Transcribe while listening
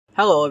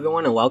Hello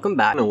everyone and welcome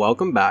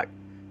back.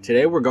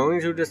 Today we're going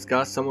to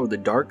discuss some of the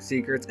dark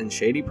secrets and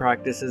shady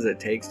practices it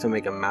takes to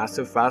make a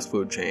massive fast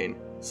food chain.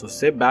 So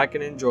sit back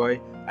and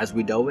enjoy as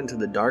we delve into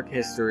the dark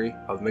history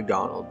of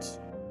McDonald's.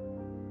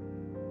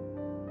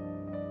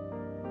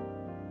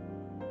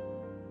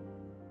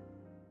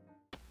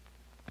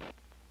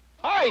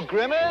 Hi,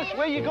 Grimace.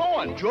 Where you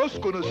going?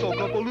 Just gonna soak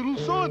up a little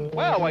sun.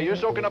 Well, while you're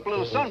soaking up a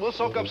little sun, we'll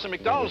soak up some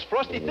McDonald's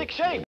frosty thick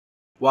shake.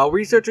 While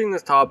researching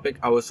this topic,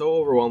 I was so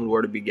overwhelmed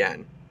where to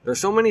begin. There's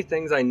so many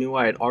things I knew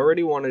I had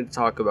already wanted to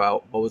talk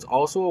about, but was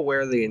also aware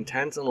of the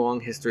intense and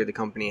long history the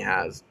company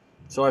has.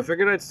 So I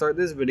figured I'd start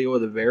this video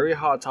with a very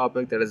hot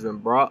topic that has been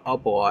brought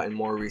up a lot in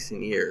more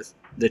recent years,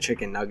 the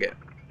chicken nugget.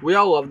 We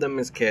all loved them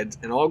as kids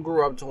and all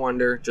grew up to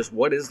wonder just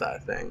what is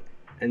that thing?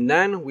 And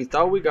then we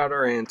thought we got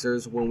our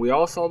answers when we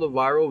all saw the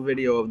viral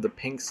video of the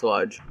pink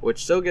sludge,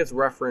 which still gets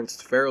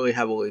referenced fairly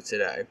heavily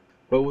today.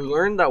 But we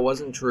learned that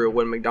wasn't true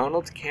when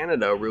McDonald's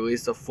Canada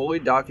released a fully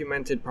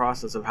documented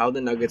process of how the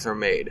nuggets are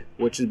made,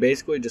 which is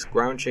basically just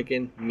ground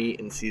chicken,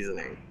 meat, and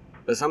seasoning.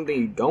 But something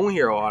you don't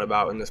hear a lot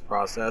about in this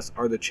process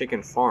are the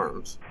chicken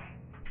farms.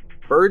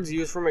 Birds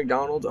used for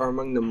McDonald's are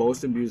among the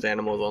most abused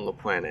animals on the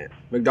planet.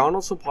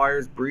 McDonald's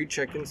suppliers breed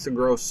chickens to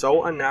grow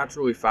so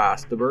unnaturally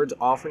fast the birds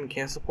often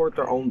can't support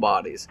their own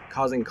bodies,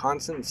 causing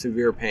constant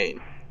severe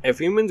pain. If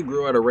humans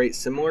grew at a rate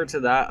similar to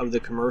that of the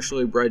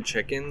commercially bred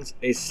chickens,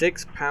 a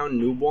 6-pound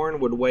newborn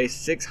would weigh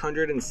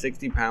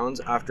 660 pounds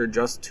after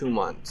just 2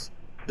 months.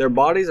 Their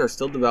bodies are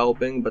still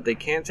developing, but they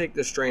can't take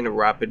the strain of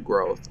rapid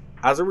growth.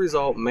 As a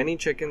result, many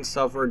chickens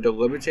suffer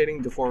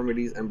debilitating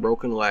deformities and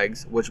broken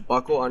legs, which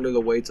buckle under the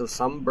weights of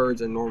some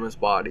birds' enormous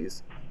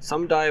bodies.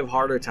 Some die of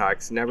heart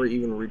attacks, never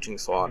even reaching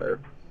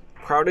slaughter.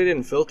 Crowded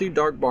in filthy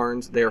dark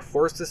barns, they are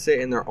forced to sit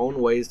in their own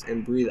waste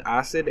and breathe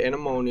acid and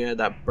ammonia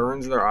that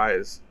burns their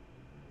eyes.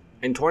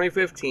 In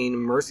 2015,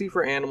 Mercy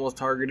for Animals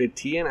targeted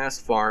T&S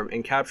Farm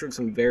and captured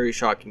some very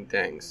shocking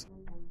things.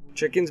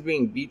 Chickens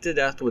being beat to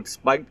death with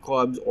spiked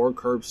clubs or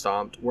curb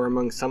stomped were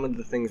among some of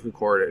the things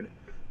recorded.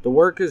 The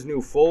workers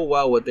knew full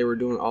well what they were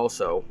doing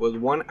also, with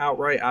one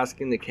outright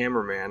asking the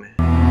cameraman,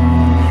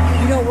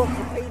 "You know what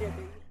for pay to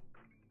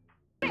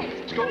be?"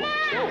 Let's go.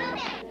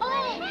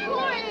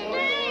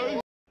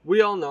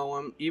 We all know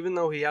him, even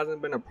though he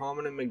hasn't been a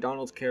prominent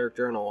McDonald's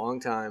character in a long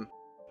time.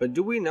 But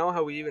do we know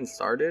how he even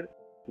started?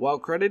 While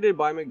credited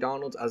by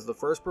McDonald's as the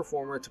first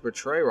performer to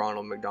portray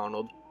Ronald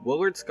McDonald,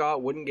 Willard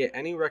Scott wouldn't get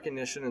any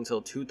recognition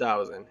until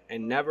 2000,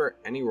 and never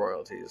any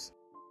royalties.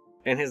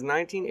 In his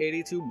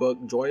 1982 book,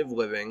 Joy of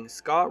Living,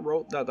 Scott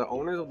wrote that the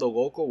owners of the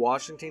local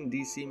Washington,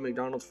 D.C.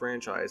 McDonald's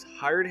franchise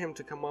hired him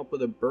to come up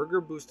with a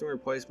burger-boosting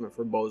replacement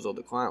for Bozo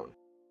the Clown.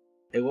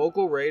 A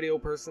local radio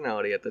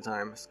personality at the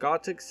time,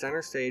 Scott took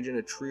center stage in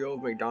a trio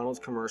of McDonald's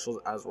commercials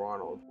as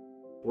Ronald.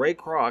 Ray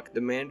Kroc,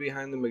 the man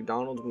behind the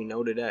McDonald's we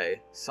know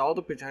today, saw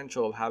the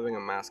potential of having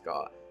a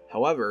mascot.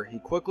 However, he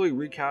quickly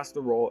recast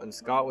the role and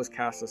Scott was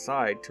cast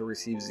aside to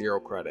receive zero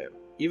credit.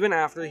 Even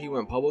after he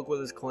went public with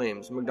his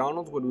claims,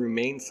 McDonald's would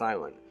remain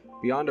silent.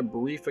 Beyond a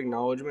brief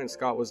acknowledgement,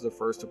 Scott was the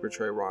first to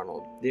portray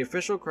Ronald. The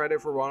official credit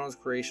for Ronald's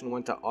creation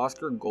went to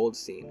Oscar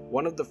Goldstein,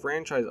 one of the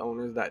franchise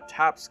owners that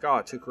tapped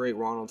Scott to create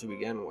Ronald to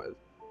begin with.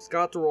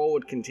 Scott's role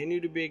would continue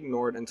to be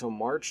ignored until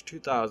March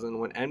 2000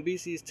 when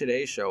NBC's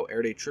Today Show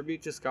aired a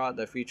tribute to Scott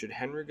that featured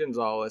Henry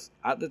Gonzalez,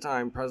 at the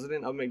time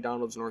president of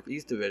McDonald's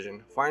Northeast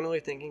Division, finally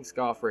thanking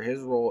Scott for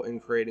his role in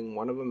creating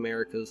one of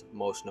America's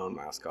most known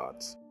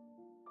mascots.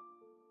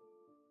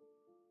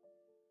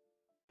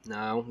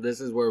 Now,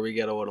 this is where we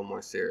get a little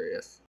more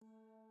serious.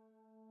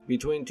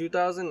 Between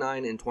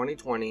 2009 and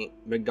 2020,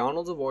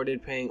 McDonald's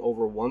avoided paying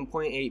over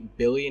 $1.8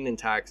 billion in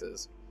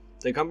taxes.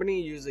 The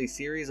company used a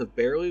series of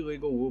barely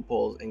legal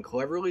loopholes and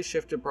cleverly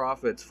shifted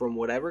profits from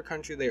whatever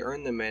country they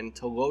earned them in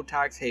to low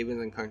tax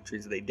havens in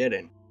countries they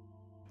didn't.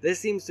 This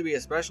seems to be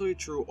especially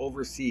true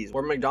overseas,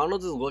 where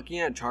McDonald's is looking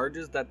at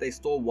charges that they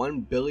stole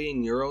 1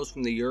 billion euros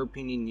from the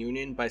European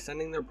Union by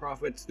sending their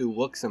profits through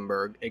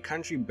Luxembourg, a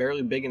country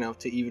barely big enough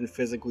to even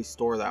physically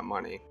store that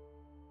money.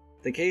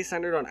 The case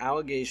centered on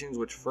allegations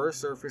which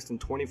first surfaced in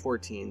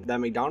 2014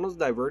 that McDonald's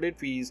diverted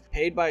fees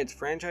paid by its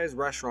franchise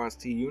restaurants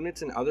to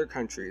units in other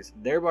countries,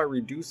 thereby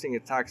reducing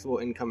its taxable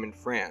income in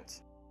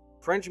France.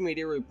 French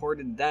media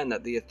reported then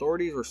that the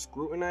authorities were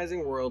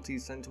scrutinizing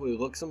royalties sent to a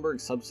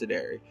Luxembourg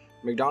subsidiary.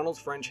 McDonald's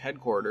French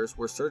headquarters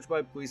were searched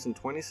by police in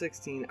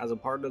 2016 as a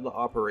part of the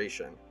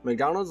operation.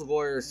 McDonald's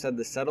lawyers said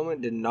the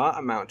settlement did not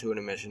amount to an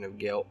admission of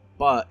guilt,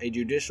 but a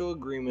judicial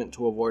agreement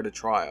to avoid a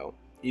trial.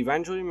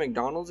 Eventually,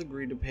 McDonald's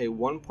agreed to pay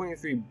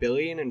 $1.3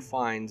 billion in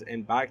fines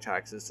and back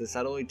taxes to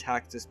settle a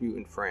tax dispute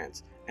in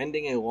France,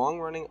 ending a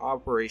long-running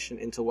operation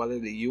into whether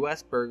the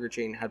US burger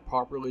chain had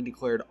properly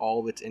declared all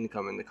of its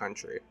income in the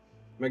country.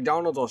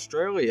 McDonald's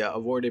Australia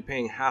avoided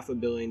paying $500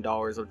 million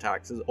of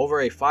taxes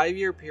over a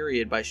 5-year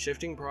period by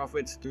shifting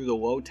profits through the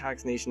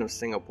low-tax nation of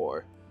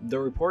Singapore. The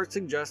report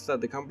suggests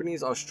that the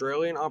company's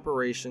Australian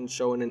operations,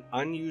 showing an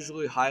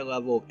unusually high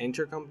level of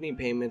intercompany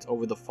payments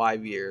over the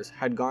 5 years,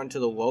 had gone to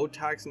the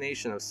low-tax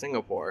nation of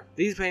Singapore.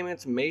 These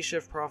payments may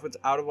shift profits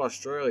out of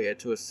Australia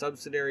to a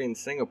subsidiary in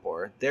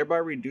Singapore, thereby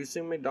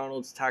reducing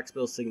McDonald's tax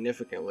bill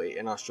significantly,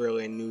 an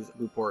Australian news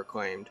report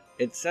claimed.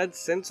 It said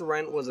since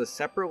rent was a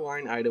separate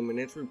line item in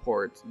its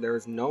reports, there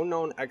is no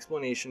known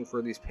explanation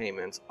for these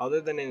payments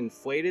other than an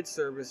inflated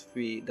service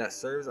fee that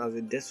serves as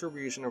a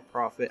distribution of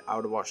profit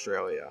out of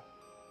Australia.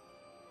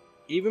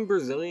 Even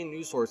Brazilian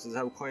news sources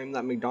have claimed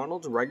that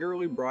McDonald's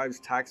regularly bribes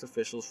tax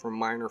officials for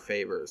minor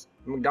favors.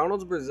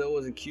 McDonald's Brazil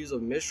was accused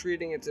of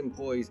mistreating its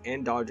employees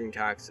and dodging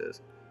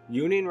taxes.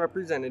 Union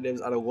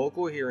representatives at a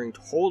local hearing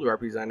told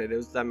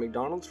representatives that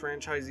McDonald's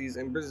franchisees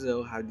in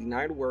Brazil had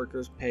denied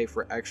workers pay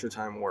for extra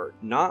time work,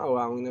 not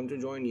allowing them to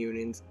join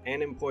unions,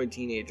 and employed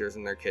teenagers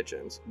in their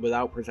kitchens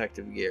without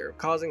protective gear,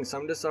 causing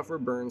some to suffer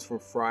burns from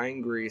frying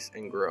grease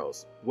and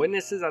grills.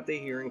 Witnesses at the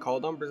hearing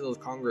called on Brazil's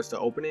Congress to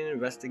open an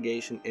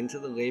investigation into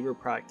the labor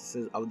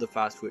practices of the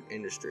fast food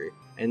industry,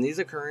 and these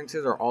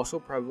occurrences are also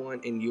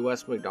prevalent in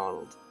US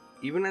McDonald's.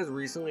 Even as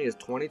recently as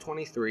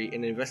 2023,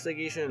 an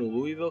investigation in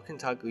Louisville,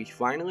 Kentucky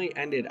finally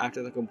ended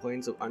after the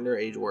complaints of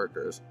underage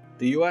workers.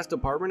 The U.S.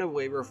 Department of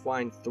Labor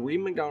fined 3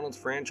 McDonald's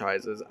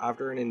franchises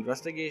after an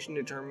investigation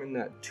determined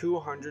that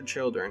 200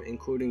 children,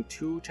 including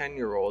 2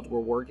 10-year-olds,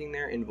 were working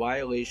there in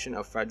violation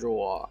of federal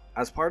law.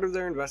 As part of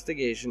their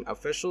investigation,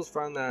 officials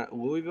found that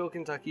Louisville,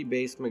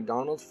 Kentucky-based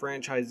McDonald's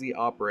franchisee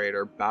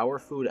operator Bauer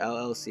Food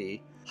LLC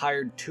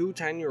hired 2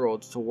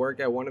 10-year-olds to work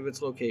at one of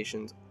its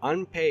locations,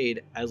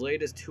 unpaid, as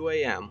late as 2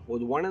 a.m.,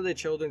 with one of the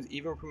children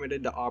even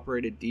permitted to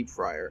operate a deep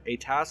fryer, a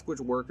task which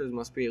workers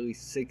must be at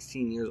least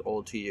 16 years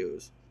old to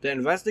use. The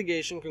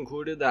investigation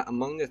concluded that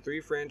among the 3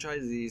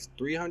 franchisees,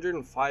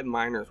 305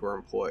 minors were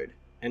employed.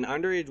 And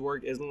underage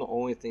work isn't the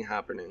only thing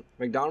happening.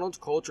 McDonald's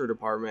culture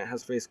department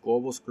has faced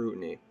global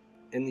scrutiny.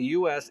 In the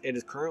US, it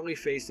is currently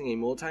facing a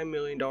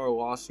multi-million-dollar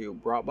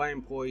lawsuit brought by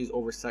employees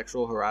over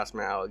sexual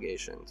harassment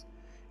allegations.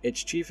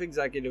 Its chief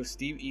executive,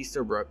 Steve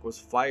Easterbrook, was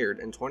fired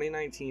in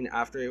 2019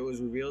 after it was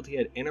revealed he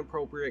had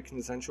inappropriate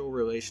consensual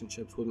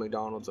relationships with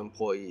McDonald's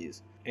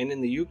employees. And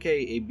in the UK,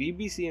 a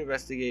BBC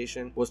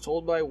investigation was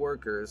told by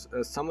workers,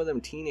 as some of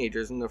them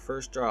teenagers in their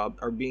first job,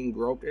 are being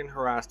groped and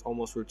harassed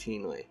almost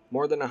routinely.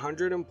 More than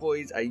 100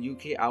 employees at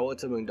UK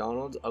outlets of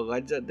McDonald's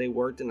allege that they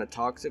worked in a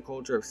toxic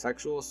culture of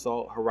sexual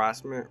assault,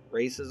 harassment,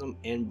 racism,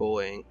 and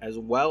bullying. As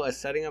well as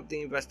setting up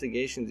the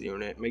investigations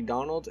unit,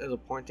 McDonald's is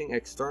appointing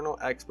external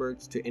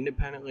experts to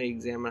independently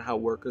examine how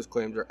workers'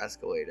 claims are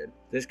escalated.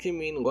 This can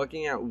mean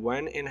looking at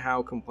when and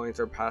how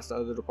complaints are passed to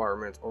other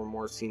departments or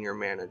more senior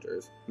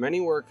managers. Many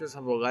workers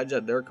have alleged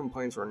that their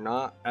complaints were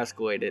not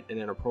escalated in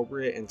an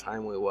appropriate and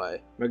timely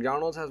way.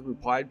 McDonald's has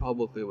replied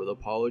publicly with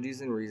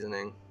apologies and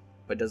reasoning,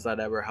 but does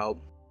that ever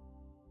help?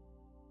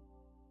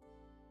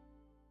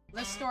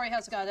 This story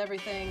has got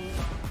everything: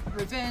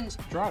 revenge,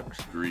 Drugs.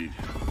 Greed.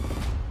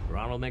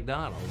 Ronald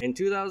McDonald. In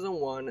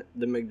 2001,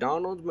 the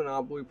McDonald's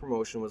monopoly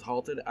promotion was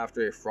halted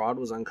after a fraud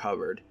was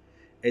uncovered.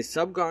 A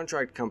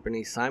subcontract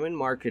company, Simon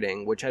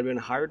Marketing, which had been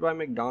hired by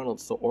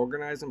McDonald's to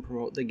organize and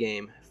promote the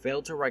game,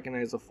 failed to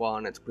recognize the flaw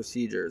in its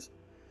procedures.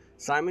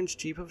 Simon's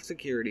chief of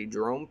security,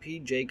 Jerome P.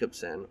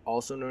 Jacobson,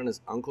 also known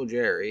as Uncle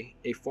Jerry,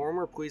 a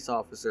former police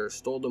officer,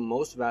 stole the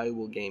most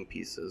valuable game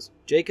pieces.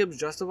 Jacobs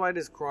justified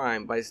his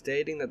crime by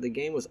stating that the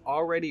game was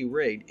already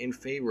rigged in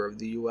favor of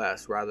the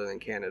US rather than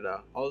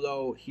Canada,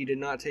 although he did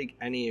not take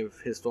any of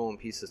his stolen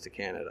pieces to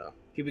Canada.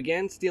 He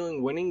began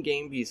stealing winning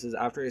game pieces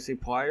after a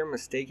supplier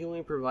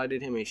mistakenly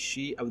provided him a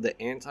sheet of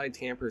the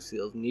anti-tamper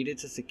seals needed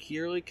to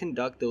securely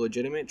conduct the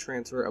legitimate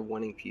transfer of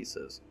winning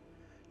pieces.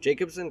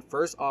 Jacobson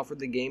first offered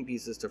the game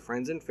pieces to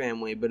friends and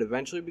family, but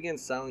eventually began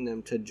selling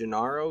them to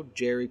Gennaro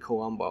Jerry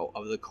Colombo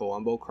of the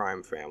Colombo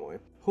crime family,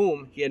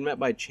 whom he had met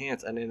by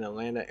chance at an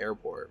Atlanta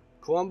airport.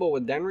 Colombo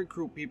would then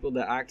recruit people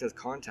to act as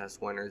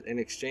contest winners in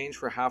exchange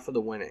for half of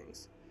the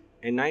winnings.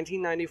 In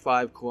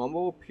 1995,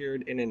 Colombo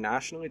appeared in a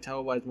nationally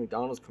televised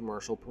McDonald's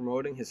commercial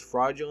promoting his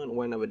fraudulent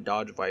win of a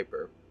Dodge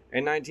Viper.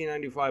 In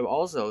 1995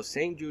 also,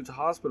 St. Jude's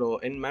Hospital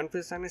in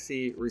Memphis,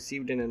 Tennessee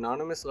received an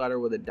anonymous letter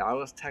with a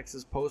Dallas,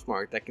 Texas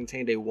postmark that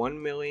contained a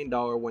 $1 million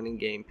winning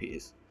game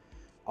piece.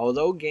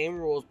 Although game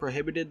rules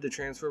prohibited the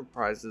transfer of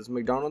prizes,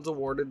 McDonald's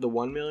awarded the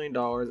 $1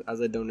 million as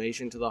a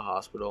donation to the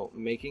hospital,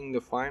 making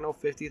the final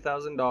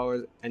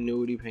 $50,000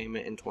 annuity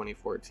payment in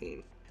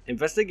 2014.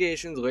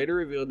 Investigations later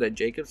revealed that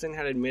Jacobson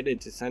had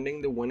admitted to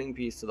sending the winning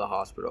piece to the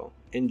hospital.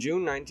 In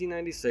June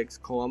 1996,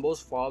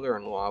 Colombo's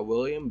father-in-law,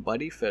 William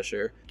Buddy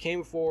Fisher,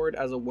 came forward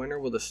as a winner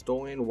with a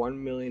stolen $1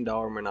 million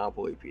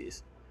Monopoly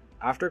piece.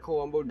 After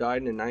Colombo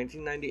died in a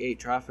 1998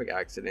 traffic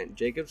accident,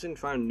 Jacobson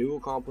found new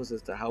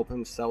accomplices to help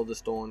him sell the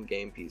stolen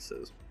game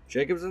pieces.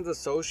 Jacobson's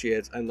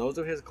associates and those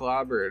of his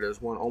collaborators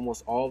won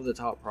almost all of the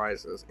top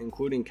prizes,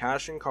 including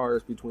cash and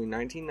cars between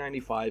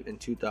 1995 and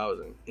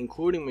 2000,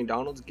 including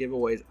McDonald's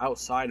giveaways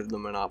outside of the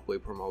Monopoly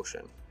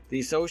promotion. The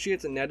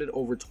associates netted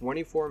over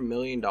 $24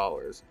 million.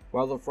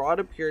 While the fraud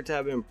appeared to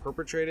have been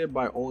perpetrated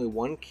by only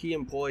one key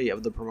employee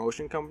of the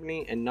promotion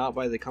company and not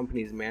by the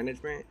company's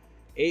management,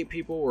 8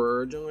 people were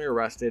originally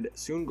arrested,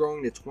 soon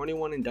growing to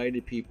 21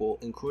 indicted people,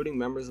 including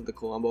members of the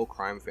Colombo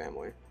crime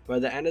family. By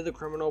the end of the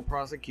criminal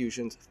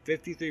prosecutions,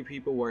 53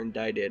 people were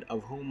indicted,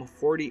 of whom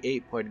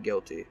 48 pled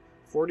guilty,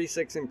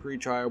 46 in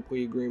pre-trial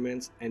plea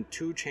agreements, and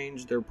 2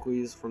 changed their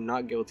pleas from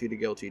not guilty to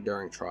guilty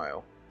during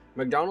trial.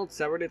 McDonald's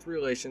severed its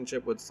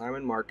relationship with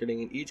Simon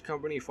Marketing, and each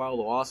company filed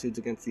lawsuits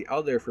against the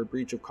other for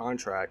breach of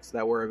contracts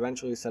that were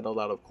eventually settled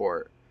out of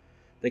court.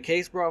 The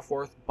case brought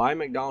forth by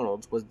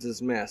McDonald's was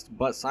dismissed,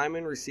 but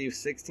Simon received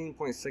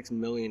 $16.6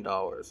 million.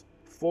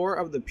 4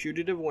 of the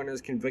putative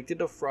winners convicted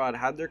of fraud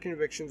had their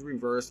convictions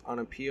reversed on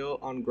appeal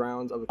on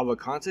grounds of a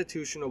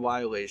constitutional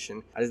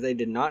violation, as they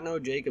did not know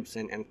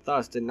Jacobson and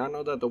thus did not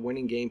know that the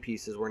winning game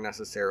pieces were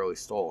necessarily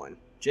stolen.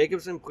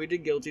 Jacobson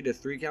pleaded guilty to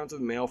 3 counts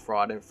of mail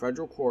fraud in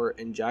federal court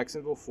in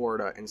Jacksonville,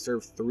 Florida, and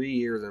served 3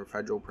 years in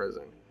federal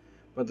prison.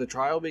 But the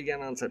trial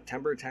began on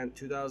September 10,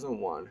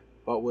 2001,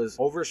 but was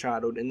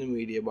overshadowed in the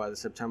media by the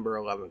September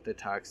 11th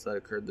attacks that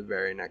occurred the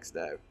very next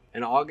day.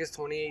 In August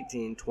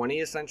 2018,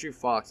 20th Century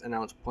Fox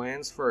announced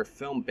plans for a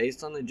film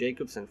based on the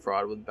Jacobson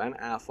fraud with Ben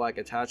Affleck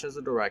attached as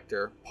a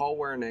director, Paul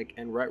Wernick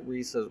and Rhett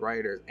Reese as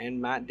writers,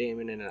 and Matt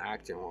Damon in an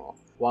acting role.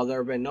 While there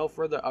have been no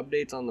further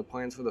updates on the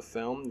plans for the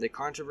film, the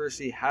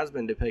controversy has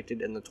been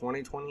depicted in the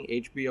 2020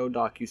 HBO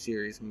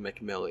docuseries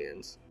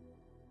McMillions.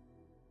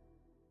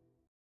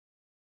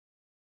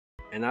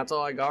 And that's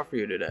all I got for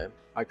you today.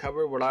 I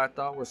covered what I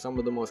thought were some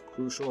of the most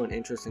crucial and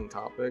interesting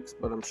topics,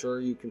 but I'm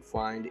sure you can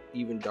find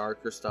even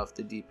darker stuff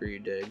the deeper you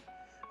dig.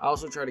 I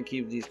also try to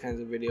keep these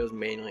kinds of videos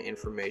mainly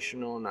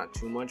informational and not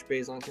too much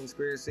based on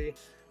conspiracy,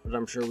 but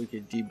I'm sure we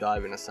could deep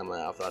dive into some of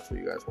that if that's what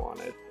you guys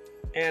wanted.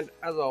 And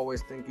as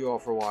always, thank you all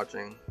for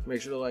watching.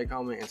 Make sure to like,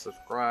 comment, and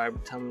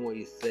subscribe. Tell me what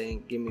you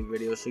think, give me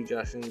video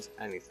suggestions,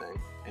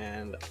 anything.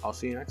 And I'll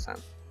see you next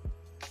time.